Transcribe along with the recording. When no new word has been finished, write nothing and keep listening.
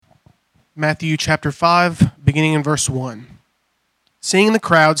Matthew chapter 5, beginning in verse 1. Seeing the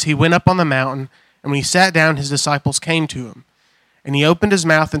crowds, he went up on the mountain, and when he sat down, his disciples came to him. And he opened his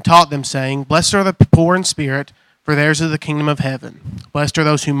mouth and taught them, saying, Blessed are the poor in spirit, for theirs is the kingdom of heaven. Blessed are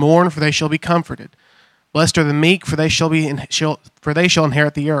those who mourn, for they shall be comforted. Blessed are the meek, for they shall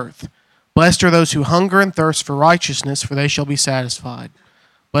inherit the earth. Blessed are those who hunger and thirst for righteousness, for they shall be satisfied.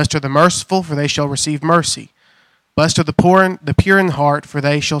 Blessed are the merciful, for they shall receive mercy. Blessed are the pure in heart, for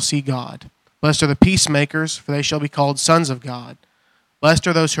they shall see God. Blessed are the peacemakers, for they shall be called sons of God. Blessed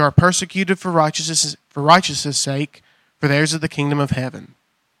are those who are persecuted for righteousness' sake, for theirs is the kingdom of heaven.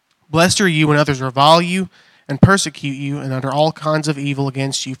 Blessed are you when others revile you and persecute you and utter all kinds of evil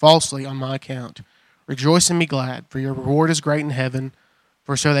against you falsely on my account. Rejoice and be glad, for your reward is great in heaven,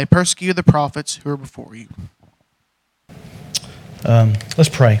 for so they persecuted the prophets who were before you. Let's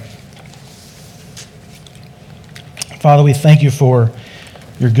pray. Father, we thank you for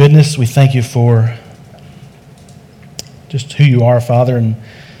your goodness. We thank you for just who you are, Father, and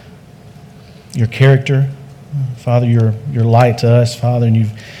your character. Father, you're light to us, Father, and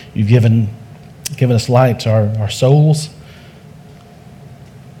you've given us light to our souls.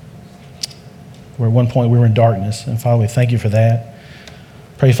 Where at one point we were in darkness, and Father, we thank you for that.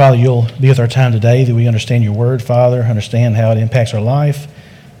 Pray, Father, you'll be with our time today, that we understand your word, Father, understand how it impacts our life,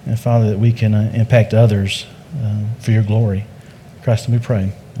 and Father, that we can impact others for your glory. In Christ, we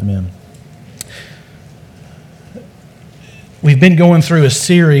pray. Amen. We've been going through a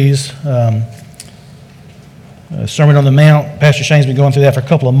series, Sermon on the Mount. Pastor Shane's been going through that for a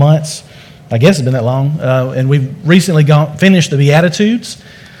couple of months. I guess it's been that long. And we've recently finished the Beatitudes.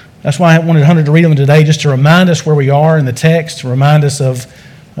 That's why I wanted Hunter to read them today, just to remind us where we are in the text, to remind us of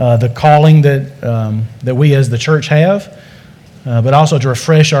the calling that we as the church have, but also to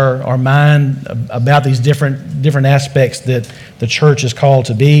refresh our mind about these different aspects that the church is called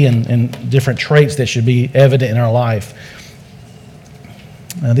to be and different traits that should be evident in our life.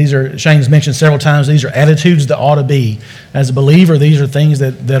 These are, Shane's mentioned several times, these are attitudes that ought to be. As a believer, these are things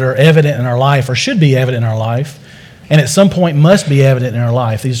that are evident in our life or should be evident in our life, and at some point must be evident in our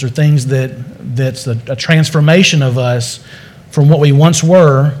life. These are things that's a transformation of us from what we once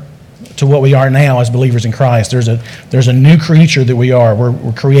were to what we are now as believers in Christ. There's a new creature that we are.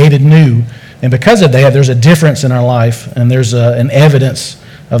 We're created new, and because of that, there's a difference in our life, and there's an evidence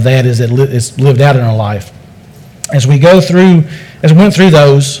of that is it's lived out in our life. As we went through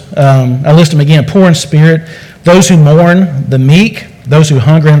those, I list them again: poor in spirit, those who mourn, the meek, those who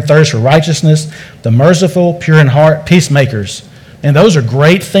hunger and thirst for righteousness, the merciful, pure in heart, peacemakers. And those are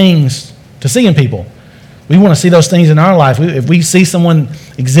great things to see in people. We want to see those things in our life. If we see someone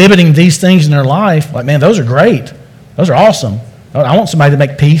exhibiting these things in their life, like, man, those are great. Those are awesome. I want somebody to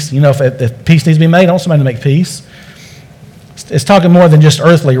make peace. You know, if peace needs to be made, I want somebody to make peace. It's talking more than just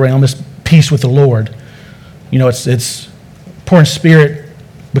earthly realm. It's peace with the Lord. You know, it's poor in spirit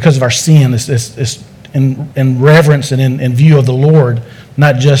because of our sin. It's in reverence and in view of the Lord,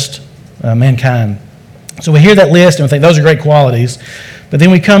 not just mankind. So we hear that list and we think those are great qualities. But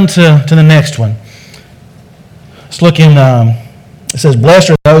then we come to the next one. Let's look in, it says, blessed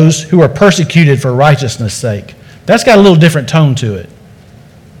are those who are persecuted for righteousness' sake. That's got a little different tone to it,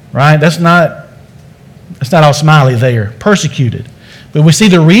 right? That's not all smiley there. Persecuted. But we see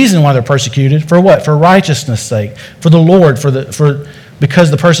the reason why they're persecuted. For what? For righteousness' sake. For the Lord. Because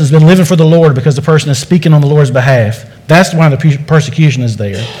the person's been living for the Lord. Because the person is speaking on the Lord's behalf. That's why the persecution is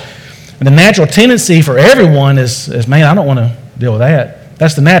there. And the natural tendency for everyone is, man, I don't want to deal with that.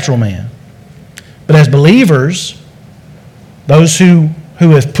 That's the natural man. But as believers, those who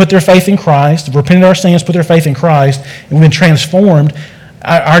have put their faith in Christ, have repented of our sins, put their faith in Christ, and we've been transformed,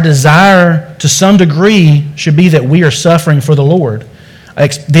 our desire to some degree should be that we are suffering for the Lord.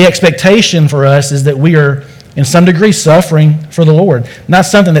 The expectation for us is that we are, in some degree, suffering for the Lord. Not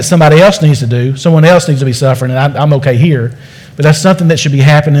something that somebody else needs to do. Someone else needs to be suffering, and I'm okay here. But that's something that should be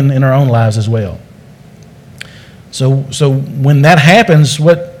happening in our own lives as well. So when that happens,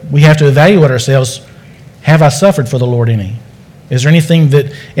 what we have to evaluate ourselves, have I suffered for the Lord any? Is there anything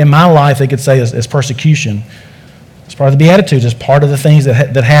that in my life they could say is persecution? It's part of the Beatitudes. It's part of the things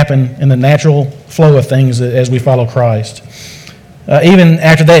that happen in the natural flow of things as we follow Christ. Even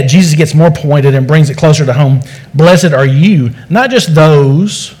after that, Jesus gets more pointed and brings it closer to home. Blessed are you, not just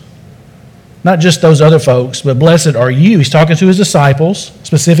those other folks, but blessed are you. He's talking to his disciples,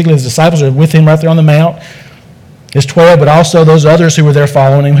 specifically his disciples are with him right there on the Mount. His 12, but also those others who were there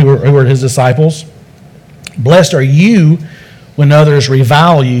following him, who were his disciples. Blessed are you when others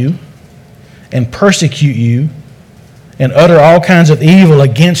revile you and persecute you and utter all kinds of evil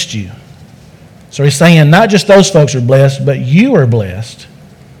against you. So he's saying not just those folks are blessed, but you are blessed.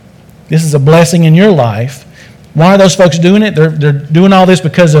 This is a blessing in your life. Why are those folks doing it? They're doing all this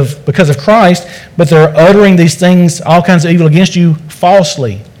because of Christ, but they're uttering these things, all kinds of evil against you,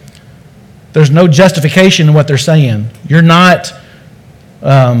 falsely. There's no justification in what they're saying. You're not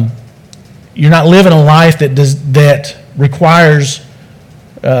living a life that requires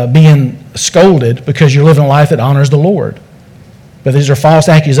being scolded because you're living a life that honors the Lord. But these are false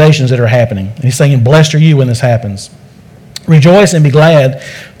accusations that are happening. And he's saying, blessed are you when this happens. Rejoice and be glad,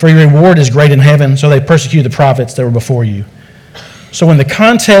 for your reward is great in heaven, so they persecute the prophets that were before you. So in the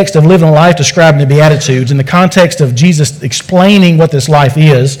context of living a life described in the Beatitudes, in the context of Jesus explaining what this life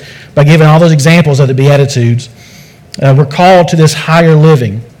is, by giving all those examples of the Beatitudes, we're called to this higher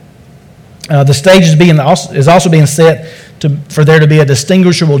living. The stage is also being set for there to be a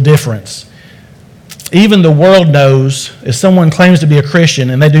distinguishable difference. Even the world knows if someone claims to be a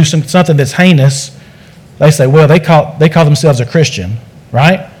Christian and they do something that's heinous, they say, well, they call themselves a Christian,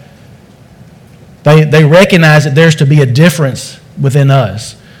 right? They recognize that there's to be a difference within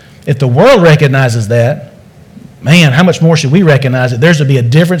us. If the world recognizes that, man, how much more should we recognize that there's to be a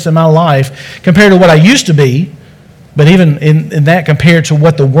difference in my life compared to what I used to be, but even in that compared to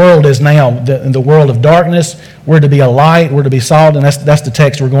what the world is now, in the world of darkness, we're to be a light, we're to be salt, and that's the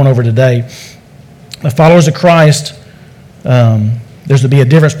text we're going over today. The followers of Christ, there's to be a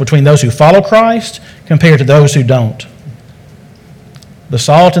difference between those who follow Christ compared to those who don't. The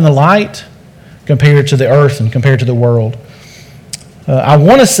salt and the light compared to the earth and compared to the world. I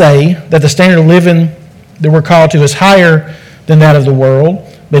want to say that the standard of living that we're called to is higher than that of the world,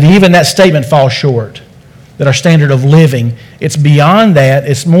 but even that statement falls short, that our standard of living, it's beyond that.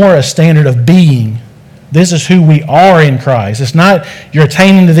 It's more a standard of being. This is who we are in Christ. It's not you're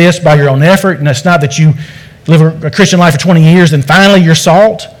attaining to this by your own effort, and it's not that you live a Christian life for 20 years and finally you're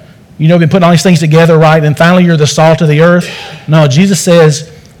salt. Been putting all these things together, right? And finally you're the salt of the earth. No, Jesus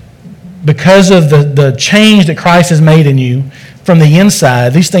says because of the change that Christ has made in you from the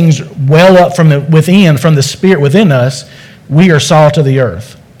inside, these things well up from the within, from the Spirit within us, we are salt of the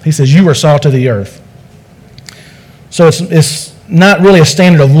earth. He says you are salt of the earth. So it's not really a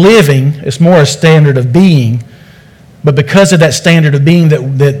standard of living, it's more a standard of being. But because of that standard of being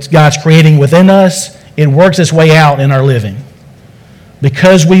that God's creating within us, it works its way out in our living.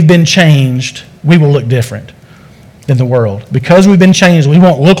 Because we've been changed, we will look different than the world. Because we've been changed, we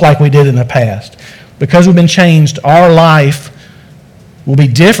won't look like we did in the past. Because we've been changed, our life will be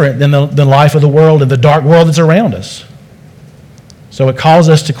different than the life of the world and the dark world that's around us. So it calls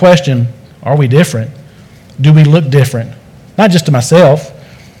us to question, are we different? Do we look different? Not just to myself,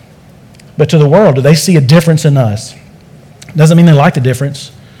 but to the world. Do they see a difference in us? Doesn't mean they like the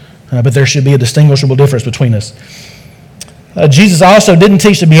difference, but there should be a distinguishable difference between us. Jesus also didn't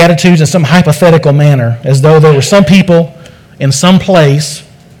teach the Beatitudes in some hypothetical manner, as though there were some people in some place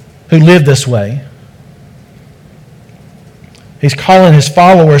who lived this way. He's calling his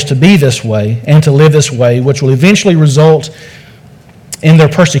followers to be this way and to live this way, which will eventually result in their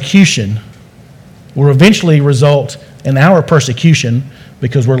persecution. Will eventually result in our persecution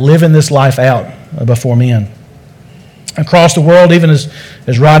because we're living this life out before men. Across the world, even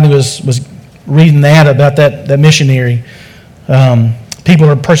as Rodney was reading that about that missionary, people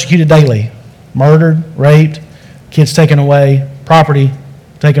are persecuted daily. Murdered, raped, kids taken away, property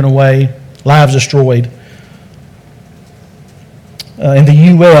taken away, lives destroyed. In the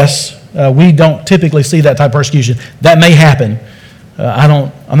U.S., we don't typically see that type of persecution. That may happen.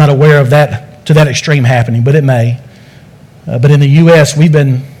 I'm not aware of that to that extreme happening, but it may. But in the U.S., we've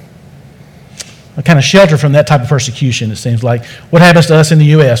been kind of sheltered from that type of persecution, it seems like. What happens to us in the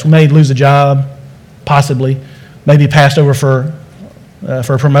U.S.? We may lose a job, possibly, maybe passed over for a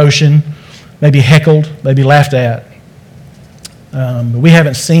promotion, maybe heckled, maybe laughed at. But we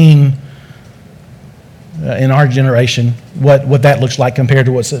haven't seen in our generation what that looks like compared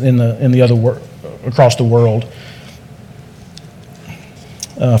to what's in the other across the world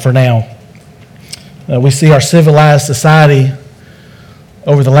for now. We see our civilized society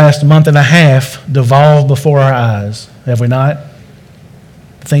over the last month and a half devolve before our eyes, have we not?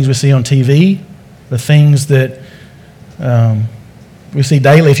 The things we see on TV, the things that we see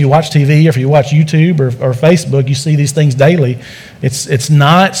daily. If you watch TV or if you watch YouTube or Facebook, you see these things daily. It's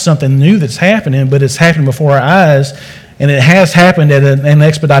not something new that's happening, but it's happening before our eyes, and it has happened at an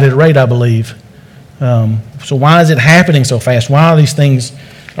expedited rate, I believe. So why is it happening so fast? Why are these things?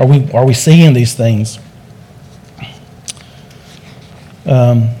 Are we seeing these things?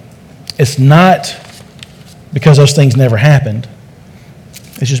 It's not because those things never happened.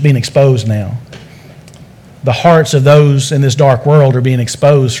 It's just being exposed now. The hearts of those in this dark world are being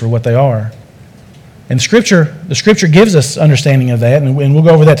exposed for what they are. And the Scripture gives us understanding of that, and we'll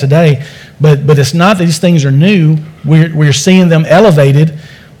go over that today. But it's not that these things are new. We're seeing them elevated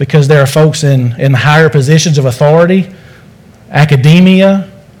because there are folks in higher positions of authority, academia,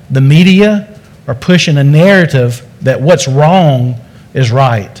 the media, are pushing a narrative that what's wrong is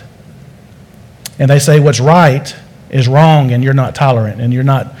right. And they say what's right is wrong, and you're not tolerant, and you're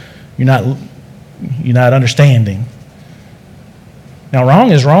not understanding. Now,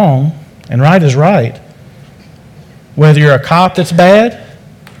 wrong is wrong, and right is right. Whether you're a cop that's bad,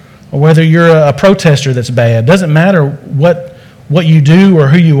 or whether you're a protester that's bad, doesn't matter what you do or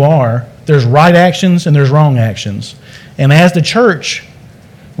who you are. There's right actions and there's wrong actions. And as the church,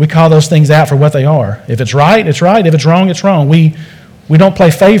 we call those things out for what they are. If it's right, it's right. If it's wrong, it's wrong. We don't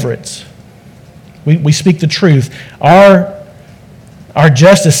play favorites. We speak the truth. Our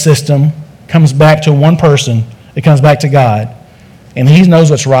justice system comes back to one person. It comes back to God. And He knows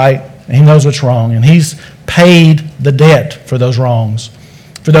what's right and He knows what's wrong. And He's paid the debt for those wrongs.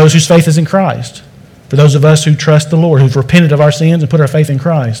 For those whose faith is in Christ. For those of us who trust the Lord, who've repented of our sins and put our faith in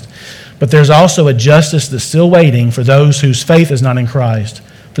Christ. But there's also a justice that's still waiting for those whose faith is not in Christ.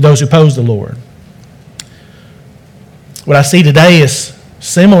 For those who oppose the Lord. What I see today is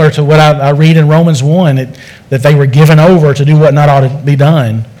similar to what I read in Romans 1, that they were given over to do what not ought to be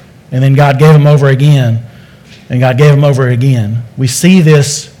done. And then God gave them over again. And God gave them over again. We see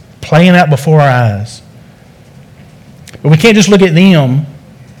this playing out before our eyes. But we can't just look at them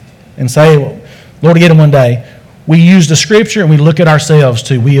and say, well, Lord, will get them one day. We use the Scripture and we look at ourselves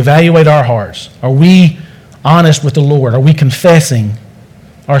too. We evaluate our hearts. Are we honest with the Lord? Are we confessing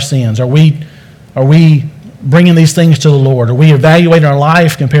our sins? Are we bringing these things to the Lord? Are we evaluating our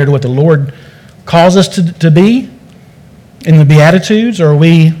life compared to what the Lord calls us to be in the Beatitudes? Or are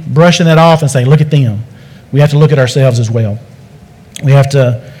we brushing that off and saying, look at them? We have to look at ourselves as well. We have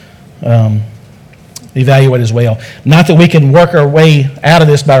to evaluate as well. Not that we can work our way out of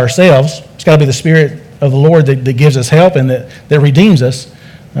this by ourselves. It's got to be the Spirit of the Lord that gives us help and that redeems us.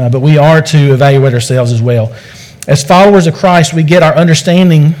 But we are to evaluate ourselves as well. As followers of Christ, we get our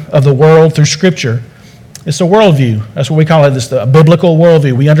understanding of the world through Scripture. It's a worldview. That's what we call it. It's a biblical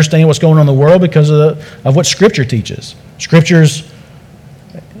worldview. We understand what's going on in the world because of what Scripture teaches. Scripture's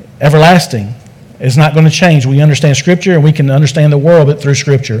everlasting. It's not going to change. We understand Scripture and we can understand the world but through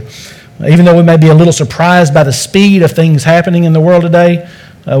Scripture. Even though we may be a little surprised by the speed of things happening in the world today,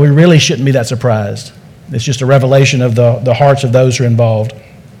 we really shouldn't be that surprised. It's just a revelation of the hearts of those who are involved.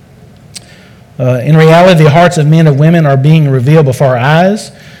 In reality, the hearts of men and women are being revealed before our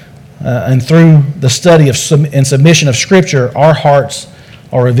eyes, and through the study and submission of Scripture, our hearts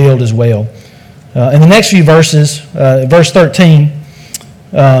are revealed as well. In the next few verses, verse 13,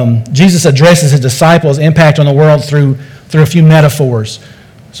 Jesus addresses His disciples' impact on the world through a few metaphors.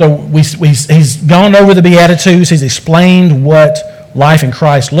 So He's gone over the Beatitudes. He's explained what life in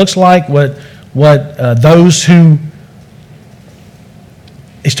Christ looks like, what those who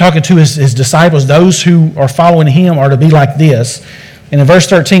He's talking to his disciples, those who are following Him are to be like this. And in verse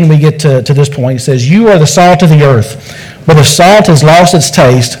 13 we get to this point. It says, "You are the salt of the earth, but if salt has lost its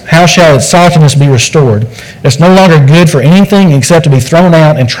taste, how shall its saltiness be restored? It's no longer good for anything except to be thrown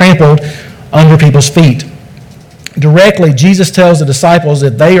out and trampled under people's feet." Directly, Jesus tells the disciples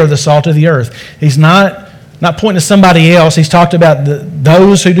that they are the salt of the earth. He's not pointing to somebody else. He's talked about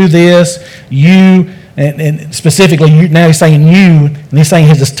those who do this, you, and specifically, now He's saying you, and He's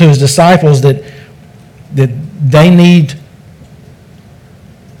saying to His disciples that they need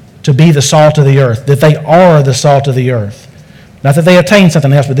to be the salt of the earth, that they are the salt of the earth. Not that they attain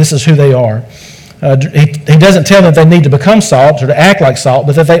something else, but this is who they are. He doesn't tell them they need to become salt or to act like salt,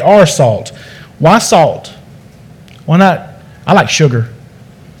 but that they are salt. Why salt? Why not? I like sugar.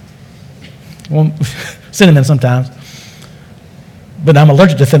 Well, cinnamon sometimes. But I'm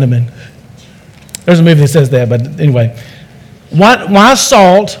allergic to cinnamon. There's a movie that says that, but anyway. Why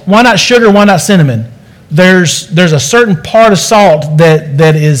salt? Why not sugar? Why not cinnamon? There's a certain part of salt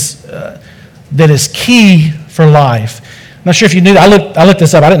that is key for life. I'm not sure if you knew that. I looked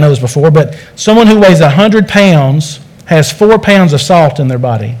this up. I didn't know this before, but someone who weighs 100 pounds has 4 pounds of salt in their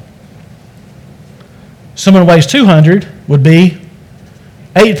body. Someone who weighs 200 would be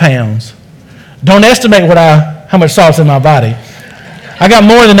 8 pounds. Don't estimate how much salt's in my body. I got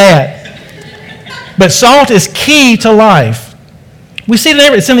more than that. But salt is key to life. We see it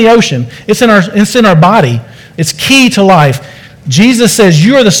everywhere. It's in the ocean. It's in our body. It's key to life. Jesus says,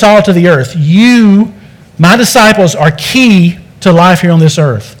 "You are the salt of the earth." You, my disciples, are key to life here on this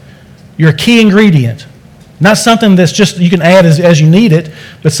earth. You're a key ingredient. Not something that's just you can add as you need it,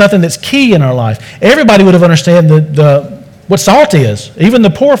 but something that's key in our life. Everybody would have understood the what salt is. Even the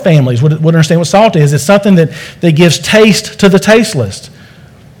poor families would understand what salt is. It's something that gives taste to the tasteless.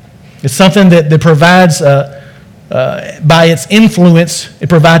 It's something that provides, by its influence, it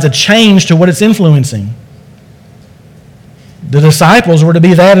provides a change to what it's influencing. The disciples were to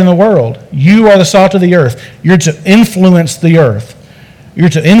be that in the world. You are the salt of the earth. You're to influence the earth. You're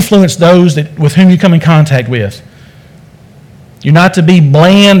to influence those with whom you come in contact with. You're not to be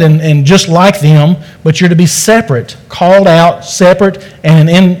bland and just like them, but you're to be separate, called out, separate, and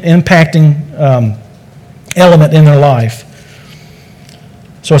an impacting element in their life.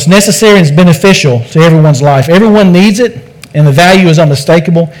 So it's necessary and it's beneficial to everyone's life. Everyone needs it, and the value is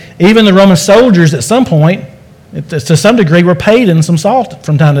unmistakable. Even the Roman soldiers at some point, to some degree, were paid in some salt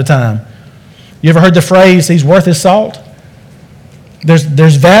from time to time. You ever heard the phrase, he's worth his salt?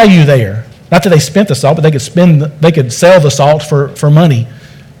 There's value there. Not that they spent the salt, but they could sell the salt for money.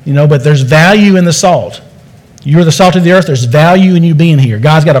 But there's value in the salt. You're the salt of the earth. There's value in you being here.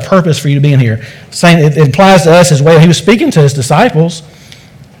 God's got a purpose for you being here. It implies to us as well. He was speaking to his disciples,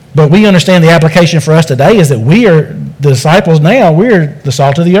 but we understand the application for us today is that we are the disciples now. We're the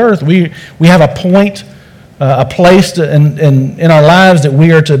salt of the earth. We have a point, a place in our lives that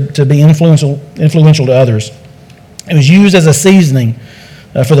we are to be influential to others. It was used as a seasoning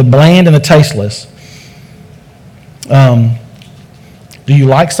for the bland and the tasteless. Do you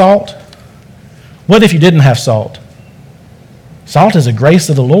like salt? What if you didn't have salt? Salt is a grace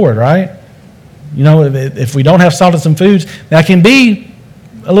of the Lord, right? If we don't have salt in some foods, now it can be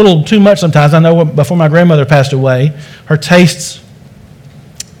a little too much sometimes. I know before my grandmother passed away, her tastes,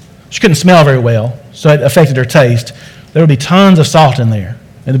 she couldn't smell very well, so it affected her taste. There would be tons of salt in there,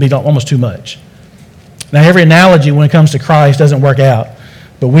 and it would be almost too much. Now, every analogy when it comes to Christ doesn't work out,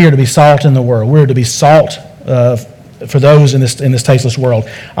 but we are to be salt in the world. We are to be salt for those in this tasteless world.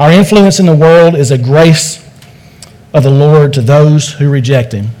 Our influence in the world is a grace of the Lord to those who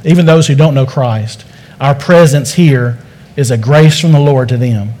reject him, even those who don't know Christ. Our presence here is a grace from the Lord to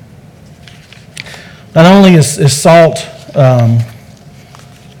them. Not only is salt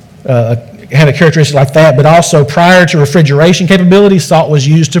had a characteristic like that, but also prior to refrigeration capability, salt was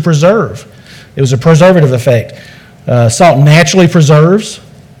used to preserve. It was a preservative effect. Salt naturally preserves,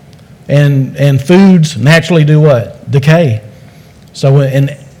 and foods naturally do what? Decay. So in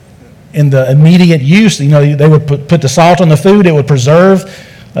the immediate use, they would put the salt on the food. It would preserve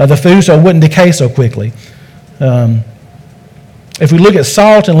the food so it wouldn't decay so quickly. If we look at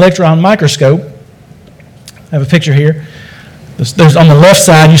salt in electron microscope, I have a picture here. There's on the left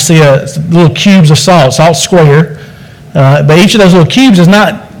side, you see little cubes of salt. Salt's square. But each of those little cubes is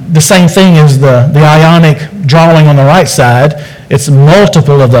not the same thing as the ionic drawing on the right side. It's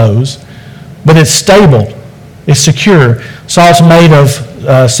multiple of those, but it's stable. It's secure. Salt's made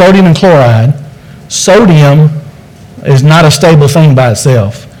of sodium and chloride. Sodium is not a stable thing by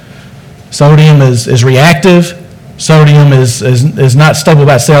itself. Sodium is reactive. Sodium is not stable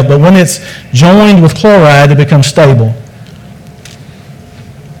by itself, but when it's joined with chloride, it becomes stable.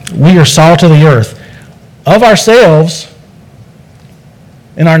 We are salt of the earth. Of ourselves,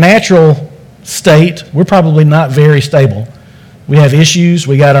 in our natural state, we're probably not very stable. We have issues.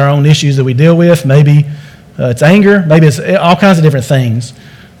 We got our own issues that we deal with. Maybe it's anger. Maybe it's all kinds of different things.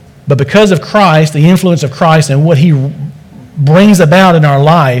 But because of Christ, the influence of Christ and what he brings about in our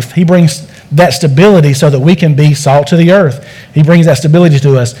life, he brings that stability so that we can be salt to the earth. He brings that stability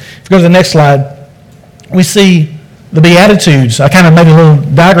to us. If we go to the next slide, we see the Beatitudes. I kind of made a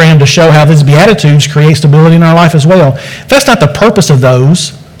little diagram to show how these Beatitudes create stability in our life as well. That's not the purpose of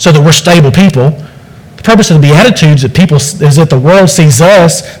those, so that we're stable people. The purpose of the Beatitudes is that the world sees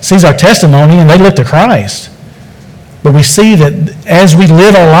us, sees our testimony, and they look to Christ. But we see that as we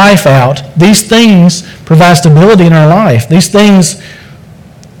live our life out, these things provide stability in our life. These things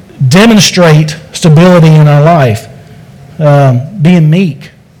demonstrate stability in our life. Being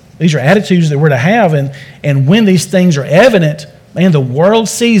meek. These are attitudes that we're to have, and when these things are evident, man, the world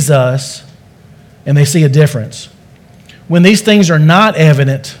sees us and they see a difference. When these things are not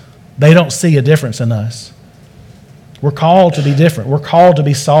evident, they don't see a difference in us. We're called to be different. We're called to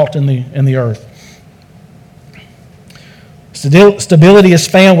be salt in the earth. Stability is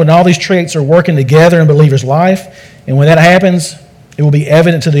found when all these traits are working together in a believer's life, and when that happens, it will be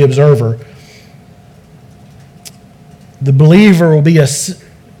evident to the observer. The believer will be a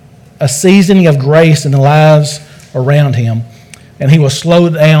seasoning of grace in the lives around him, and he will slow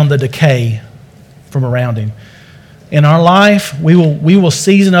down the decay from around him. In our life, we will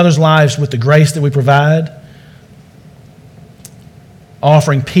season others' lives with the grace that we provide,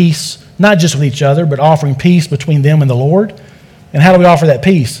 offering peace, not just with each other, but offering peace between them and the Lord. And how do we offer that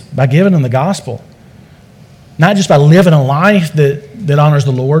peace? By giving them the gospel. not just by living a life that honors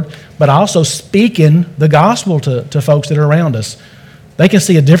the Lord, but also speaking the gospel to folks that are around us. They can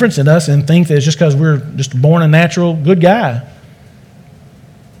see a difference in us and think that it's just because we're just born a natural good guy.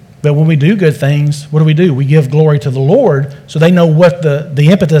 But when we do good things, what do? We give glory to the Lord, so they know what the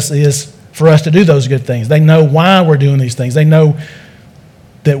impetus is for us to do those good things. They know why we're doing these things. They know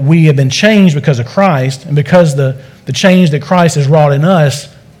that we have been changed because of Christ, and because the change that Christ has wrought in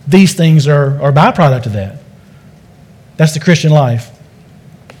us, these things are a byproduct of that. That's the Christian life.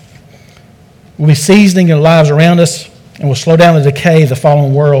 We'll be seasoning the lives around us, and we'll slow down the decay of the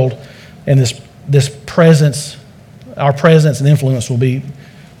fallen world, and this presence, our presence and influence will be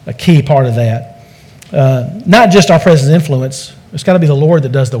a key part of that. Not just our presence and influence. It's got to be the Lord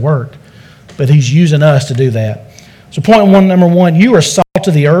that does the work, but He's using us to do that. So number one, you are salt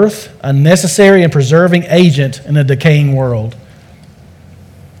to the earth, a necessary and preserving agent in a decaying world.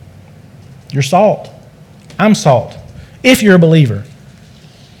 You're salt. I'm salt. If you're a believer.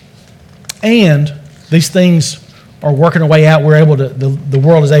 And these things are working their way out. The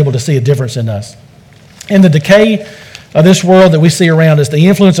world is able to see a difference in us. In the decay of this world that we see around us, the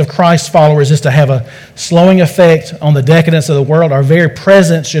influence of Christ's followers is to have a slowing effect on the decadence of the world. Our very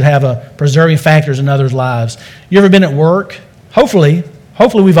presence should have a preserving factors in others' lives. You ever been at work? Hopefully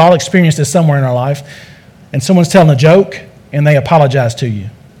we've all experienced this somewhere in our life, and someone's telling a joke and they apologize to you.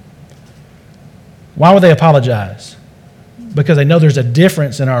 Why would they apologize? Because they know there's a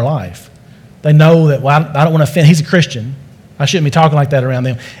difference in our life. They know that, well, I don't want to offend. He's a Christian. I shouldn't be talking like that around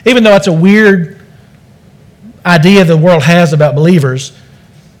them. Even though it's a weird idea the world has about believers,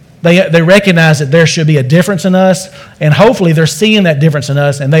 they recognize that there should be a difference in us, and hopefully they're seeing that difference in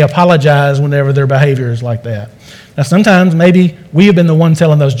us, and they apologize whenever their behavior is like that. Now, sometimes maybe we have been the one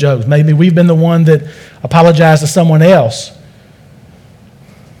telling those jokes. Maybe we've been the one that apologized to someone else.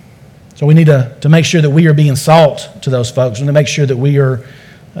 So we need to make sure that we are being salt to those folks. We need to make sure that we are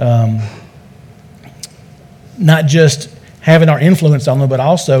not just having our influence on them, but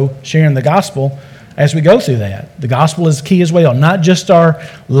also sharing the gospel as we go through that. The gospel is key as well, not just our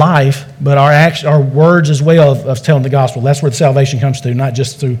life, but our words as well of telling the gospel. That's where the salvation comes through, not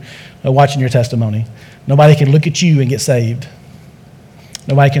just through watching your testimony. Nobody can look at you and get saved.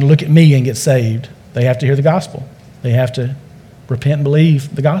 Nobody can look at me and get saved. They have to hear the gospel. They have to repent and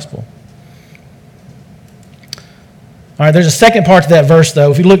believe the gospel. All right, there's a second part to that verse,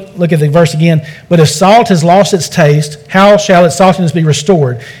 though. If you look at the verse again, but if salt has lost its taste, how shall its saltiness be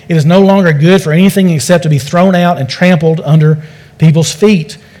restored? It is no longer good for anything except to be thrown out and trampled under people's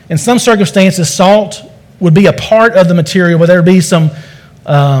feet. In some circumstances, salt would be a part of the material, but there would be some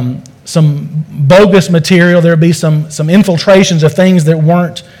bogus material. There would be some infiltrations of things that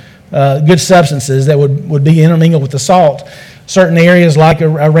weren't good substances that would be intermingled with the salt. Certain areas, like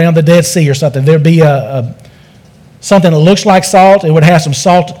around the Dead Sea or something, there'd be something that looks like salt. It would have some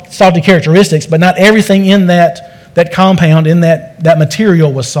salty characteristics, but not everything in that compound, in that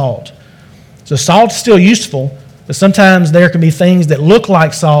material was salt. So salt's still useful, but sometimes there can be things that look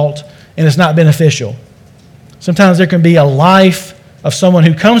like salt and it's not beneficial. Sometimes there can be a life of someone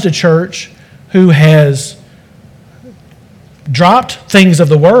who comes to church who has dropped things of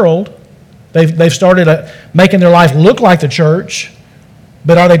the world. They've started making their life look like the church,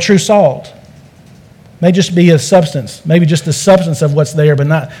 but are they true salt? May just be a substance, maybe just the substance of what's there, but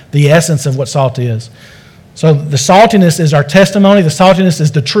not the essence of what salt is. So the saltiness is our testimony. The saltiness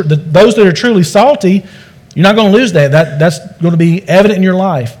is those that are truly salty. You're not going to lose that. That's going to be evident in your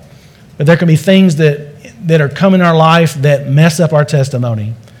life. But there can be things that are coming in our life that mess up our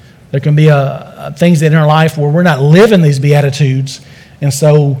testimony. There can be things in our life where we're not living these Beatitudes, and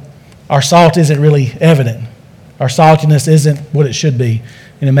so our salt isn't really evident. Our saltiness isn't what it should be,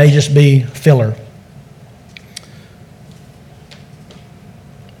 and it may just be filler.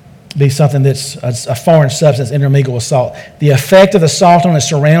 Be something that's a foreign substance intermingled with salt. The effect of the salt on its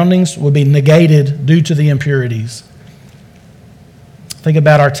surroundings would be negated due to the impurities. Think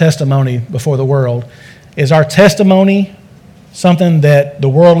about our testimony before the world. Is our testimony something that the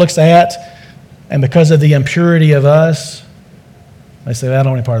world looks at, and because of the impurity of us, they say, I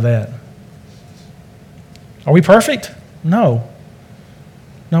don't want any part of that? Are we perfect? No.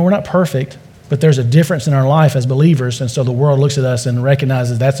 No, we're not perfect. But there's a difference in our life as believers, and so the world looks at us and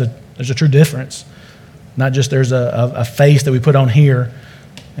recognizes there's a true difference. Not just there's a face that we put on here,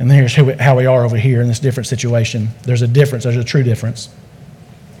 and here's how we are over here in this different situation. There's a difference. There's a true difference.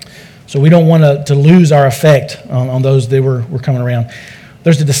 So we don't want to lose our effect on those that we're coming around.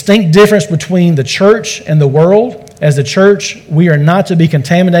 There's a distinct difference between the church and the world. As the church, we are not to be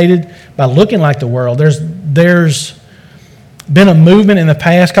contaminated by looking like the world. There's been a movement in the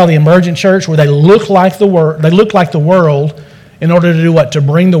past called the emergent church where they look like the world in order to do what? To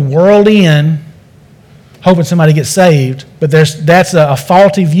bring the world in, hoping somebody gets saved. But that's a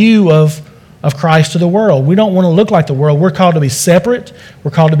faulty view of Christ to the world. We don't want to look like the world. We're called to be separate.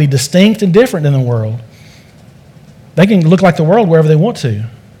 We're called to be distinct and different than the world. They can look like the world wherever they want to.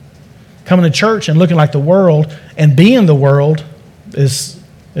 Coming to church and looking like the world and being the world is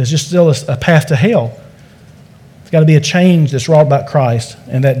just still a path to hell. It's got to be a change that's wrought by Christ,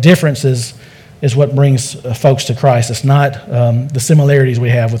 and that difference is what brings folks to Christ. It's not the similarities we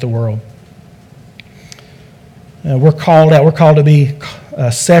have with the world. We're called out. We're called to be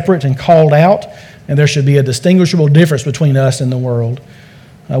separate and called out, and there should be a distinguishable difference between us and the world.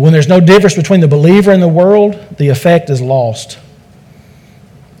 When there's no difference between the believer and the world, the effect is lost.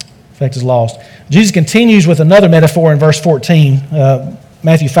 Jesus continues with another metaphor in verse 14,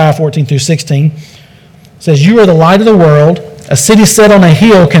 Matthew 5:14 through 16. It says, "You are the light of the world. A city set on a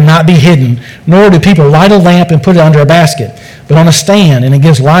hill cannot be hidden, nor do people light a lamp and put it under a basket, but on a stand, and it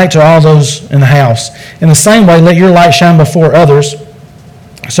gives light to all those in the house. In the same way, let your light shine before others,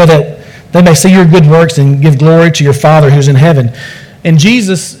 so that they may see your good works and give glory to your Father who's in heaven." And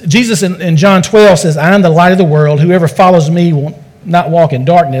Jesus in John 12 says, "I am the light of the world. Whoever follows me will not walk in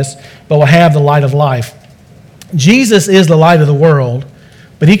darkness, but will have the light of life." Jesus is the light of the world,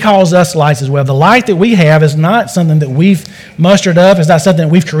 but he calls us lights as well. The light that we have is not something that we've mustered up. It's not something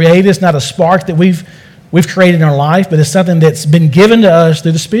that we've created. It's not a spark that we've created in our life, but it's something that's been given to us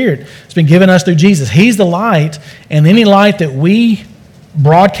through the Spirit. It's been given us through Jesus. He's the light, and any light that we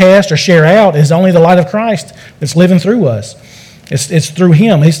broadcast or share out is only the light of Christ that's living through us. It's through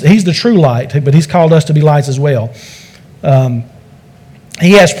him. He's the true light, but he's called us to be lights as well.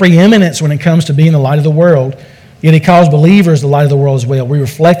 He has preeminence when it comes to being the light of the world, yet he calls believers the light of the world as well. We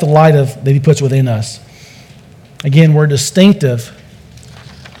reflect the light that he puts within us. Again, we're distinctive,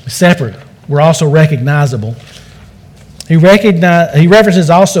 separate. We're also recognizable. He references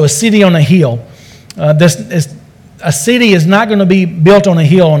also a city on a hill. A city is not going to be built on a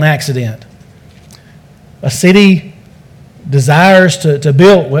hill on accident. A city desires to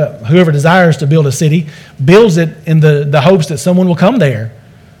build, whoever desires to build a city, builds it in the hopes that someone will come there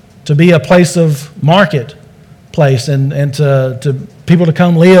to be a place of marketplace and to people to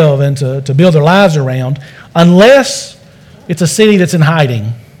come live and to build their lives around, unless it's a city that's in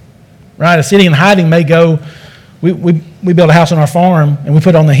hiding, right? A city in hiding may go, we build a house on our farm and we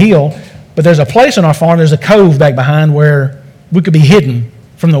put it on the hill, but there's a place on our farm, there's a cove back behind where we could be hidden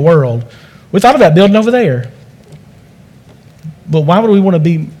from the world. We thought about building over there. But why would we want to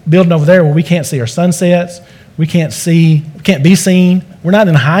be building over there where we can't see our sunsets, we can't be seen, we're not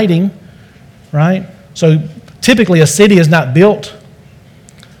in hiding, right? So typically a city is not built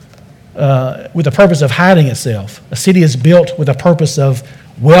with the purpose of hiding itself. A city is built with a purpose of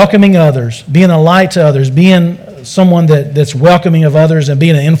welcoming others, being a light to others, being someone that's welcoming of others and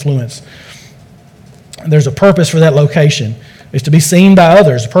being an influence. There's a purpose for that location. It's to be seen by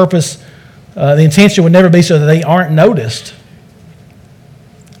others. The intention would never be so that they aren't noticed.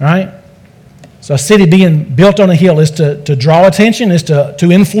 Right? So a city being built on a hill is to draw attention, is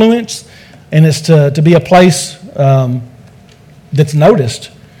to influence, and it's to be a place that's noticed.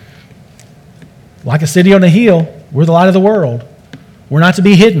 Like a city on a hill, we're the light of the world. We're not to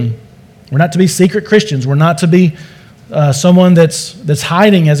be hidden. We're not to be secret Christians. We're not to be someone that's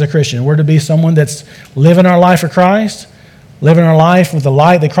hiding as a Christian. We're to be someone that's living our life for Christ, living our life with the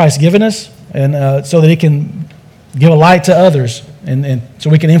light that Christ's given us, and so that He can give a light to others, and so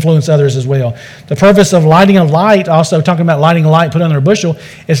we can influence others as well. The purpose of lighting a light, also talking about lighting a light put under a bushel,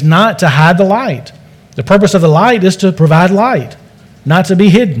 is not to hide the light. The purpose of the light is to provide light, not to be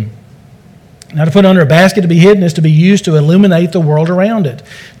hidden. Not to put under a basket to be hidden, is to be used to illuminate the world around it.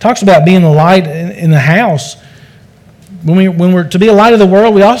 It talks about being the light in the house. When we're to be a light of the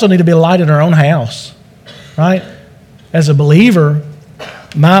world, we also need to be a light in our own house, right? As a believer,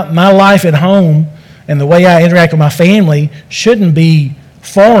 my life at home and the way I interact with my family shouldn't be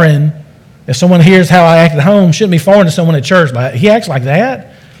foreign. If someone hears how I act at home, shouldn't be foreign to someone at church. But he acts like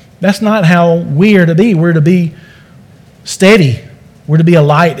that. That's not how we are to be. We're to be steady. We're to be a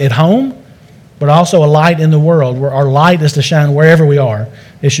light at home, but also a light in the world. Where our light is to shine wherever we are.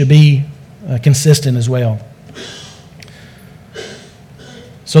 It should be consistent as well.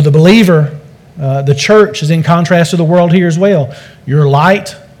 So the believer, the church, is in contrast to the world here as well. You're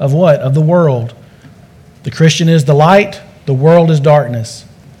light of what? Of the world. The Christian is the light. The world is darkness.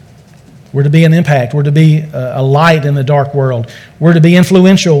 We're to be an impact. We're to be a light in the dark world. We're to be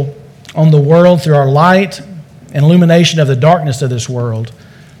influential on the world through our light and illumination of the darkness of this world.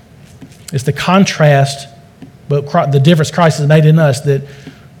 It's the contrast but the difference Christ has made in us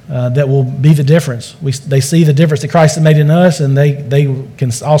that will be the difference. They see the difference that Christ has made in us, and they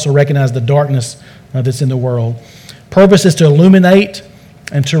can also recognize the darkness that's in the world. Purpose is to illuminate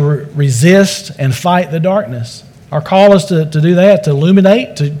and to resist and fight the darkness. Our call is to do that, to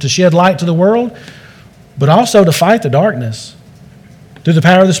illuminate, to shed light to the world, but also to fight the darkness. Through the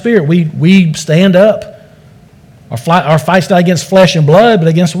power of the Spirit, we stand up. Our fight's not against flesh and blood, but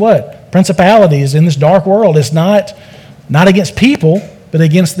against what? Principalities in this dark world. It's not against people, but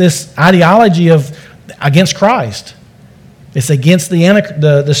against this ideology against Christ. It's against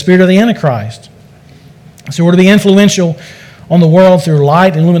the spirit of the Antichrist. So we're to be influential on the world through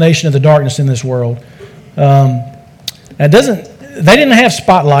light and illumination of the darkness in this world. They didn't have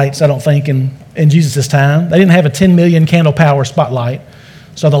spotlights, I don't think, in Jesus' time. They didn't have a 10 million candle power spotlight.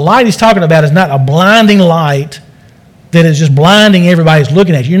 So the light he's talking about is not a blinding light that is just blinding everybody who's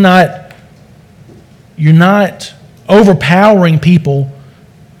looking at you. You're not overpowering people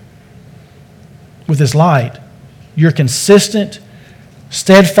with this light. You're consistent,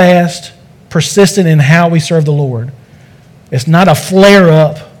 steadfast, persistent in how we serve the Lord. It's not a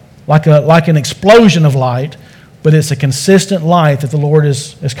flare-up like an explosion of light, but it's a consistent light that the Lord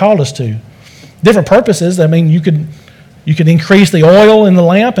has called us to. Different purposes. I mean, you could increase the oil in the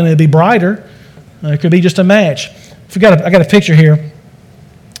lamp and it'd be brighter. It could be just a match. I got a picture here.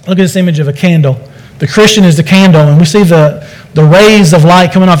 Look at this image of a candle. The Christian is the candle, and we see the rays of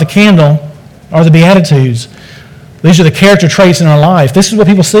light coming off the candle are the Beatitudes. These are the character traits in our life. This is what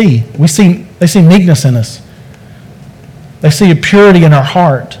people see. They see meekness in us. They see a purity in our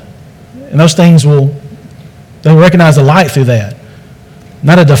heart. And those things they'll recognize the light through that.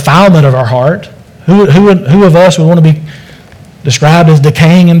 Not a defilement of our heart. Who of us would want to be described as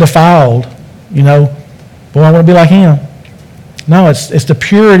decaying and defiled? Boy, I want to be like him. No, it's the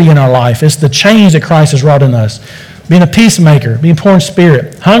purity in our life. It's the change that Christ has wrought in us. Being a peacemaker, being poor in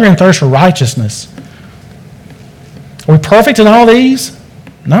spirit, hunger and thirst for righteousness. Are we perfect in all these?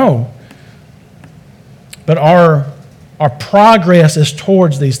 No. But our progress is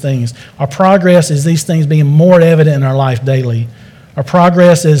towards these things. Our progress is these things being more evident in our life daily. Our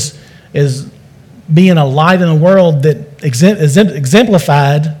progress is being a light in a world that is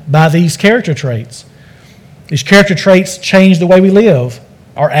exemplified by these character traits. These character traits change the way we live.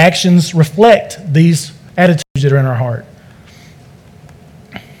 Our actions reflect these attitudes that are in our heart.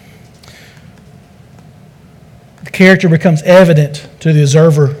 The character becomes evident to the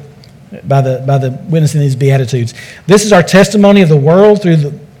observer by the witnessing these Beatitudes. This is our testimony of the world through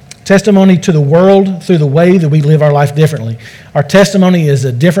the testimony to the world through the way that we live our life differently. Our testimony is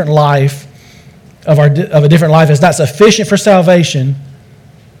a different life of a different life. It's not sufficient for salvation.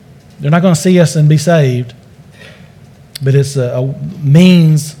 They're not going to see us and be saved. But it's a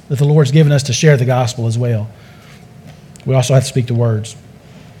means that the Lord's given us to share the gospel as well. We also have to speak the words.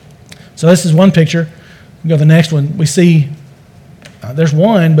 So this is one picture. We go to the next one. We see there's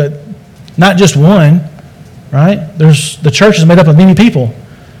one, but not just one, right? The church is made up of many people.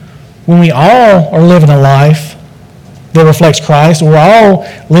 When we all are living a life that reflects Christ, we're all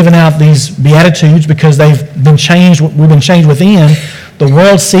living out these Beatitudes because they've been changed. We've been changed within. The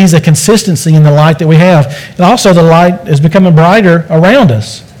world sees a consistency in the light that we have. And also the light is becoming brighter around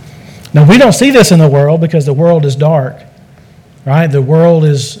us. Now, we don't see this in the world because the world is dark, right? The world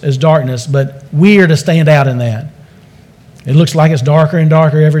is darkness, but we are to stand out in that. It looks like it's darker and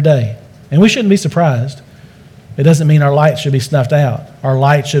darker every day. And we shouldn't be surprised. It doesn't mean our light should be snuffed out. Our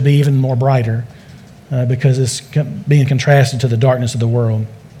light should be even more brighter because it's being contrasted to the darkness of the world.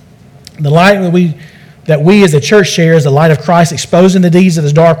 The light that we as a church share is the light of Christ exposing the deeds of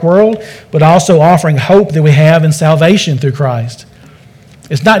this dark world, but also offering hope that we have in salvation through Christ.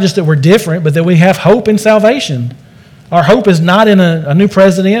 It's not just that we're different, but that we have hope in salvation. Our hope is not in a new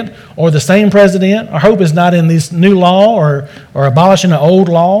president or the same president. Our hope is not in this new law or abolishing an old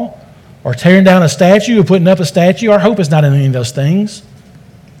law or tearing down a statue or putting up a statue. Our hope is not in any of those things.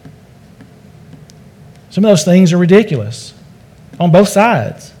 Some of those things are ridiculous on both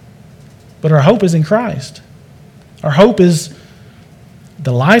sides. But our hope is in Christ. Our hope is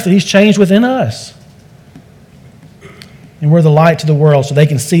the life that He's changed within us. And we're the light to the world so they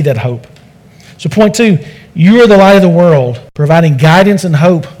can see that hope. So point 2, you are the light of the world, providing guidance and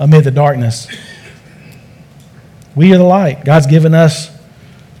hope amid the darkness. We are the light. God's given us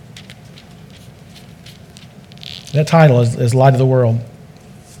that title as light of the world.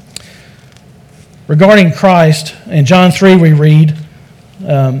 Regarding Christ, in John 3 we read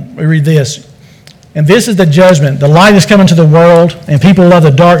this. And this is the judgment. The light is coming to the world, and people love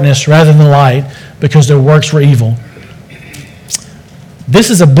the darkness rather than the light because their works were evil. This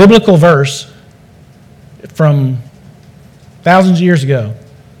is a biblical verse from thousands of years ago,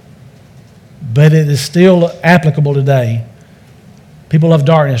 but it is still applicable today. People love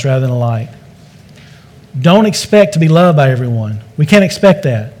darkness rather than the light. Don't expect to be loved by everyone. We can't expect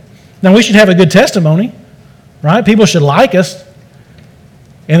that. Now, we should have a good testimony, right? People should like us.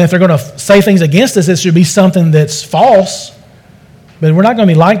 And if they're going to say things against us, it should be something that's false. But we're not going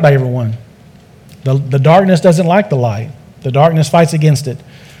to be liked by everyone. The darkness doesn't like the light. The darkness fights against it.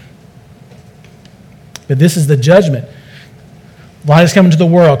 But this is the judgment. Light is coming to the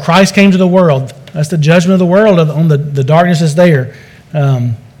world. Christ came to the world. That's the judgment of the world on the darkness that's there.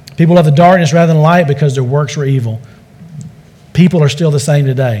 People love the darkness rather than the light because their works were evil. People are still the same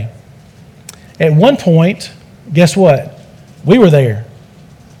today. At one point, guess what? We were there.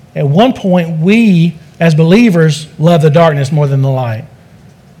 At one point, we, as believers, love the darkness more than the light.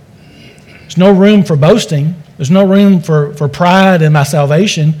 There's no room for boasting. There's no room for pride in my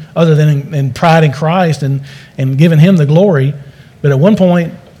salvation other than in pride in Christ and giving Him the glory. But at one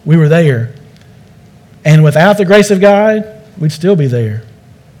point, we were there. And without the grace of God, we'd still be there.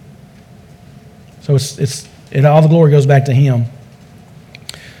 So all the glory goes back to Him.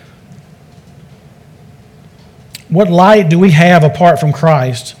 What light do we have apart from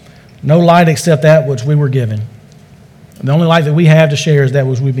Christ? No light except that which we were given. The only light that we have to share is that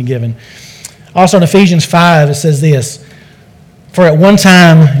which we've been given. Also in Ephesians 5, it says this, "For at one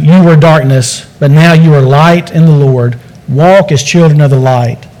time you were darkness, but now you are light in the Lord. Walk as children of the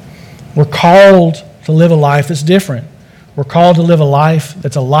light." We're called to live a life that's different. We're called to live a life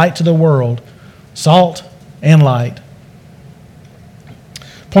that's a light to the world, salt and light.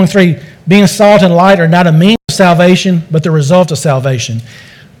 Point 3, being salt and light are not a means of salvation, but the result of salvation.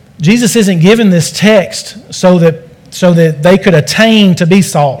 Jesus isn't given this text so that they could attain to be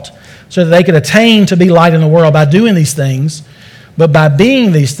salt, so that they could attain to be light in the world by doing these things, but by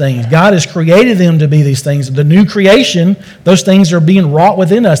being these things. God has created them to be these things. The new creation, those things are being wrought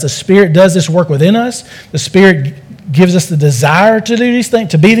within us. The Spirit does this work within us. The Spirit gives us the desire to do these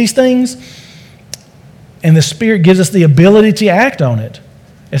things, to be these things, and the Spirit gives us the ability to act on it.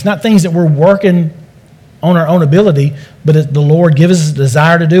 It's not things that we're working on our own ability, but the Lord gives us a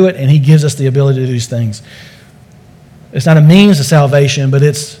desire to do it, and He gives us the ability to do these things. It's not a means of salvation, but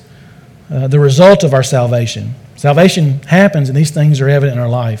it's the result of our salvation. Salvation happens, and these things are evident in our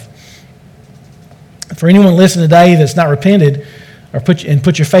life. For anyone listening today that's not repented or put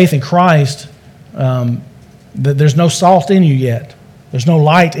your faith in Christ, there's no salt in you yet. There's no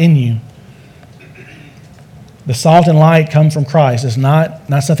light in you. The salt and light come from Christ. It's not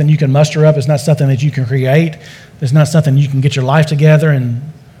something you can muster up. It's not something that you can create. It's not something you can get your life together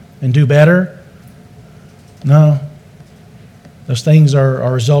and do better. No. Those things are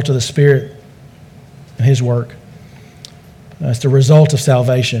a result of the Spirit and His work. It's the result of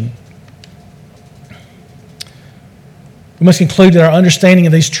salvation. We must conclude that our understanding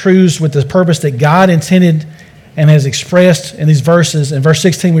of these truths with the purpose that God intended and has expressed in these verses. In verse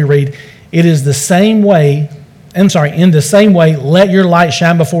 16 we read, in the same way, let your light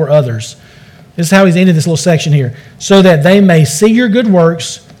shine before others. This is how he's ended this little section here. So that they may see your good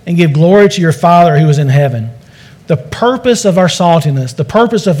works and give glory to your Father who is in heaven. The purpose of our saltiness, the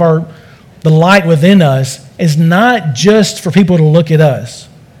purpose of the light within us is not just for people to look at us.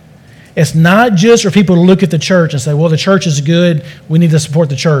 It's not just for people to look at the church and say, well, the church is good. We need to support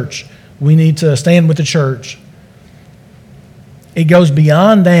the church. We need to stand with the church. It goes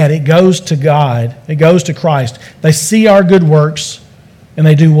beyond that. It goes to God. It goes to Christ. They see our good works and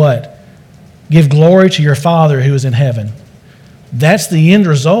they do what? Give glory to your Father who is in heaven. That's the end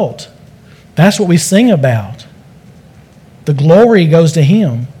result. That's what we sing about. The glory goes to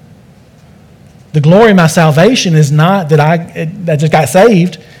Him. The glory of my salvation is not that I just got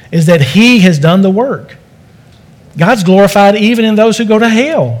saved, is that He has done the work. God's glorified even in those who go to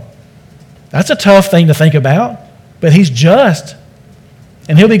hell. That's a tough thing to think about, but He's just.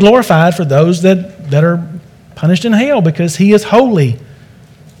 And He'll be glorified for those that are punished in hell because He is holy.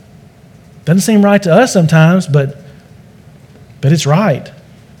 Doesn't seem right to us sometimes, but it's right.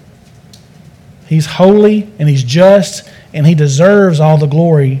 He's holy and He's just, and He deserves all the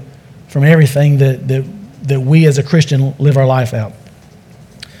glory from everything that we as a Christian live our life out.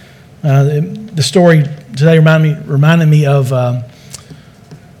 The story today reminded me of,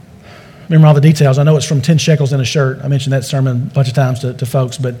 remember all the details. I know it's from 10 shekels in a shirt. I mentioned that sermon a bunch of times to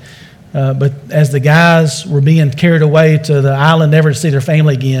folks, but as the guys were being carried away to the island never to see their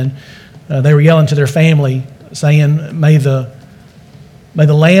family again, they were yelling to their family, saying, May the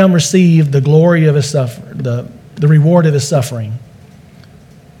Lamb receive the glory of His the reward of His suffering.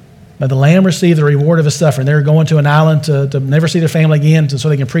 May the Lamb receive the reward of His suffering. They were going to an island to never see their family again so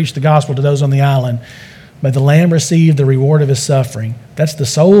they can preach the gospel to those on the island. May the Lamb receive the reward of his suffering. That's the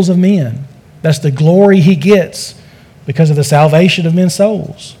souls of men. That's the glory he gets because of the salvation of men's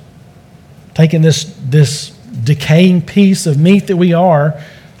souls. Taking this decaying piece of meat that we are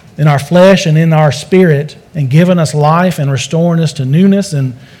in our flesh and in our spirit and giving us life and restoring us to newness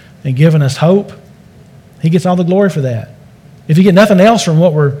and giving us hope, he gets all the glory for that. If you get nothing else from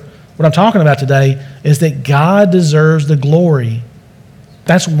what I'm talking about today, is that God deserves the glory.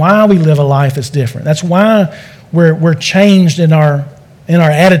 That's why we live a life that's different. That's why we're changed in our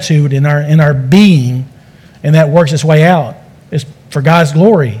attitude, in our being, and that works its way out. It's for God's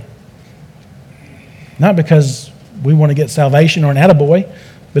glory. Not because we want to get salvation or an attaboy,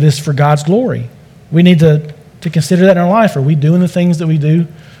 but it's for God's glory. We need to consider that in our life. Are we doing the things that we do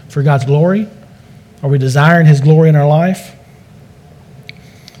for God's glory? Are we desiring his glory in our life?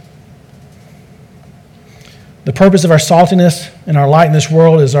 The purpose of our saltiness and our light in this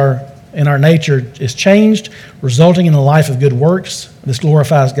world in our nature is changed, resulting in a life of good works. This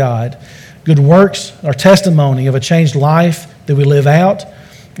glorifies God. Good works are testimony of a changed life that we live out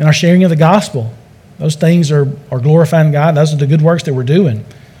and our sharing of the gospel. Those things are glorifying God. Those are the good works that we're doing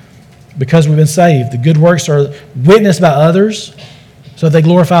because we've been saved. The good works are witnessed by others so that they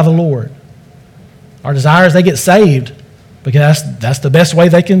glorify the Lord. Our desire is they get saved because that's the best way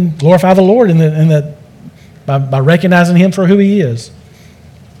they can glorify the Lord by recognizing him for who he is.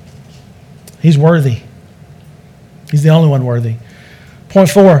 He's worthy. He's the only one worthy. Point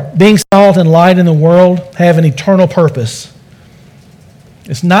 4, being salt and light in the world have an eternal purpose.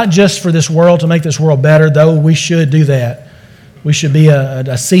 It's not just for this world to make this world better, though we should do that. We should be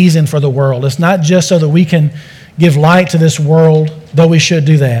a season for the world. It's not just so that we can give light to this world, though we should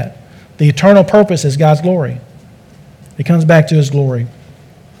do that. The eternal purpose is God's glory. It comes back to his glory.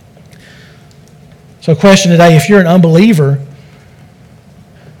 So question today, if you're an unbeliever,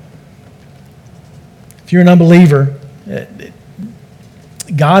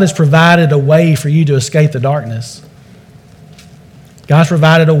 God has provided a way for you to escape the darkness. God's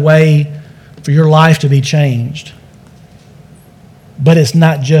provided a way for your life to be changed. But it's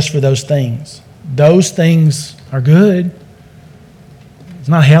not just for those things. Those things are good. It's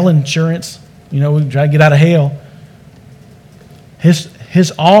not hell insurance. We try to get out of hell.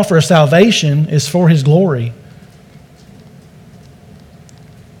 His offer of salvation is for his glory.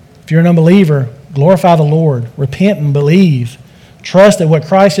 If you're an unbeliever, glorify the Lord. Repent and believe. Trust that what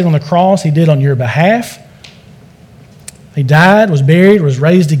Christ did on the cross, he did on your behalf. He died, was buried, was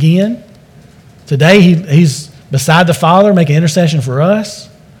raised again. Today, he's beside the Father making intercession for us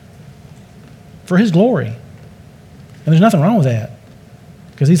for his glory. And there's nothing wrong with that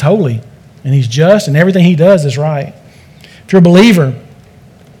because he's holy and he's just and everything he does is right. If you're a believer,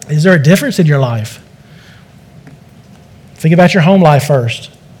 is there a difference in your life? Think about your home life first.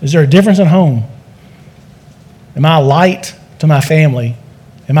 Is there a difference in home? Am I a light to my family?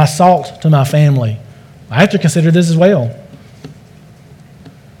 Am I salt to my family? I have to consider this as well.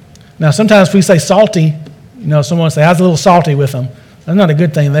 Now, sometimes if we say salty, someone will say, I was a little salty with them. That's not a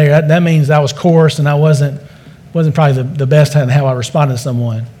good thing there. That means I was coarse and I wasn't probably the best in how I responded to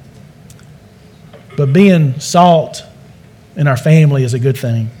someone. But being salt in our family is a good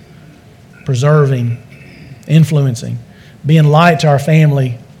thing. Preserving, influencing. Being light to our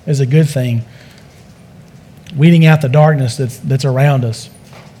family is a good thing. Weeding out the darkness that's around us.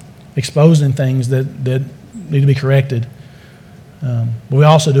 Exposing things that need to be corrected. But we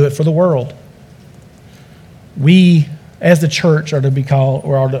also do it for the world. We, as the church, are to be called,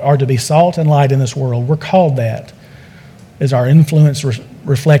 or are to be salt and light in this world. We're called that. Is our influence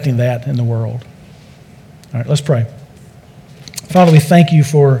reflecting that in the world? All right, let's pray. Father, we thank you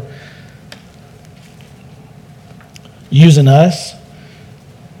for using us.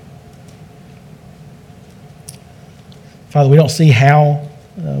 Father, we don't see how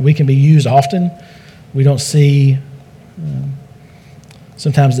we can be used often. We don't see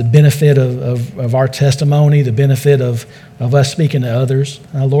sometimes the benefit of our testimony, the benefit of us speaking to others.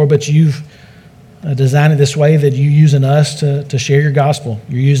 Lord, but you've designed it this way that you're using us to share your gospel.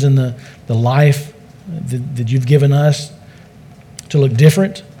 You're using the life that you've given us to look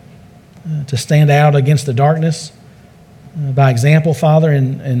different, to stand out against the darkness by example, Father,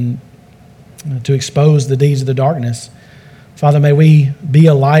 and to expose the deeds of the darkness. Father, may we be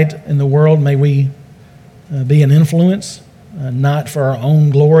a light in the world. May we be an influence, not for our own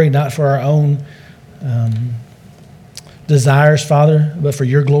glory, not for our own desires, Father, but for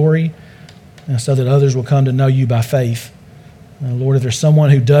your glory, so that others will come to know you by faith. Lord, if there's someone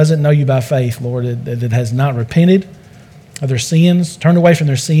who doesn't know you by faith, Lord, that has not repented of their sins, turned away from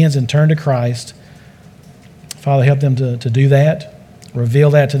their sins and turned to Christ, Father, help them to do that.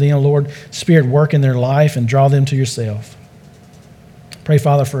 Reveal that to them, Lord. Spirit, work in their life and draw them to yourself. Pray,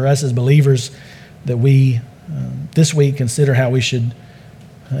 Father, for us as believers that we, this week, consider how we should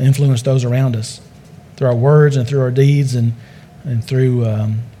influence those around us through our words and through our deeds and through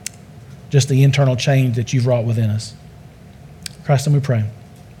just the internal change that you've wrought within us. In Christ, and we pray.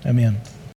 Amen.